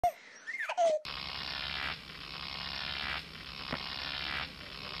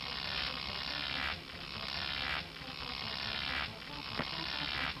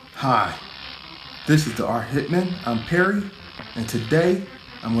Hi, this is the Art Hitman. I'm Perry, and today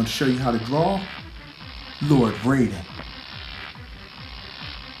I'm going to show you how to draw Lord Raiden.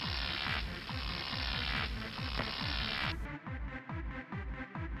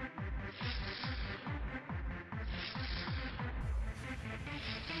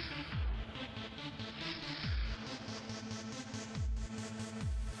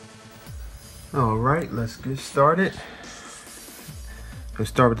 Alright, let's get started. Let's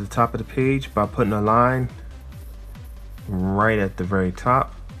start with the top of the page by putting a line right at the very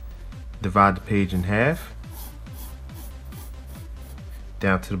top. Divide the page in half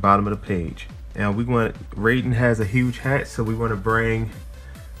down to the bottom of the page. Now Raiden has a huge hat, so we want to bring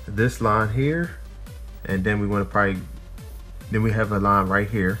this line here, and then we want to then we have a line right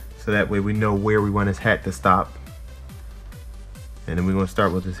here, so that way we know where we want his hat to stop. And then we're going to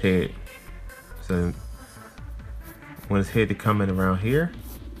start with his head. So I want his head to come in around here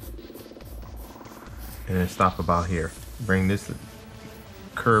and then stop about here. Bring this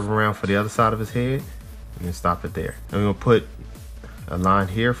curve around for the other side of his head and then stop it there. And we're going to put a line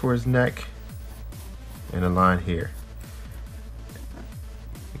here for his neck and a line here.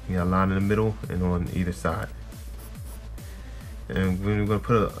 You got a line in the middle and on either side. And we're going to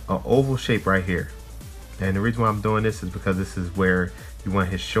put an oval shape right here. And the reason why I'm doing this is because this is where you want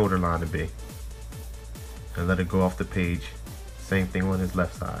his shoulder line to be. And let it go off the page. Same thing on his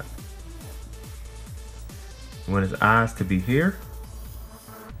left side. You want his eyes to be here,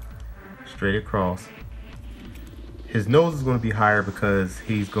 straight across. His nose is going to be higher because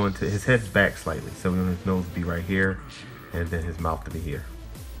his head's back slightly. So we want his nose to be right here, and then his mouth to be here.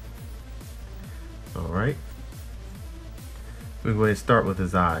 Alright. We're going to start with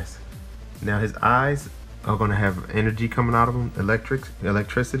his eyes. Now his eyes are going to have energy coming out of them,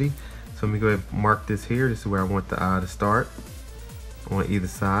 electricity. So let me go ahead and mark this here. This is where I want the eye to start. On either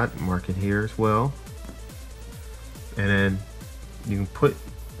side, mark it here as well. And then you can put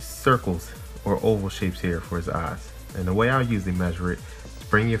circles or oval shapes here for his eyes. And the way I usually measure it is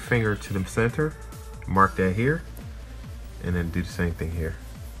bring your finger to the center, mark that here, and then do the same thing here.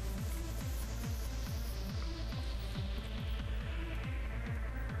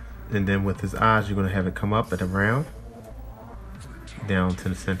 And then with his eyes, you're going to have it come up and around, down to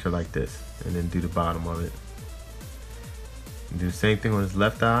the center like this, and then do the bottom of it. And do the same thing on his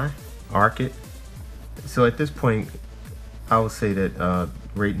left eye, arc it. So at this point, I would say that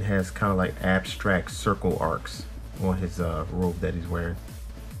Raiden has kind of like abstract circle arcs on his robe that he's wearing.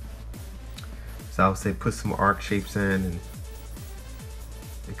 So I would say put some arc shapes in, and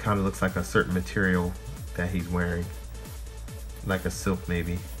it kind of looks like a certain material that he's wearing, like a silk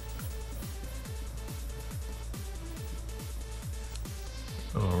maybe.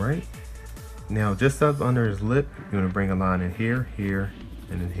 Alright, now just up under his lip, you're going to bring a line in here, here,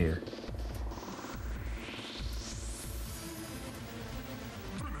 and in here.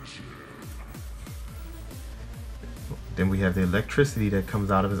 Then we have the electricity that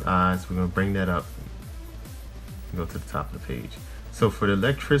comes out of his eyes. We're going to bring that up and go to the top of the page. So for the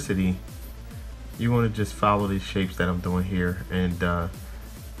electricity, you want to just follow these shapes that I'm doing here. And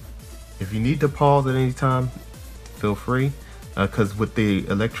if you need to pause at any time, feel free. Because with the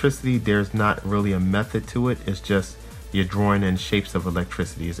electricity, there's not really a method to it. It's just you're drawing in shapes of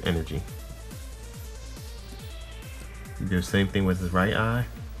electricity as energy. You do the same thing with his right eye.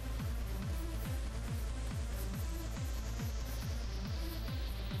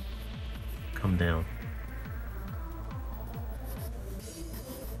 Come down.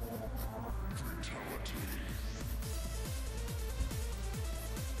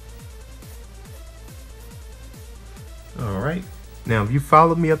 Alright, now if you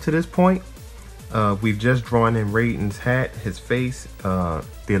followed me up to this point, we've just drawn in Raiden's hat, his face, the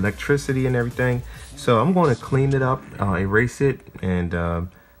electricity and everything. So I'm going to clean it up, erase it, and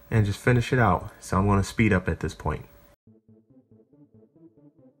just finish it out. So I'm going to speed up at this point.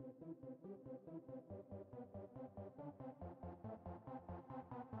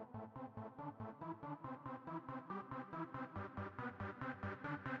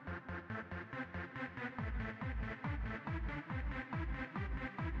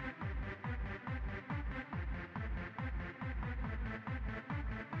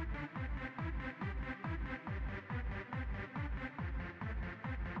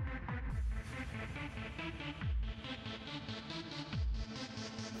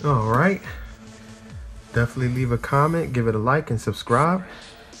 Alright, definitely leave a comment, give it a like, and subscribe.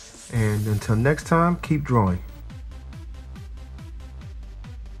 And until next time, keep drawing.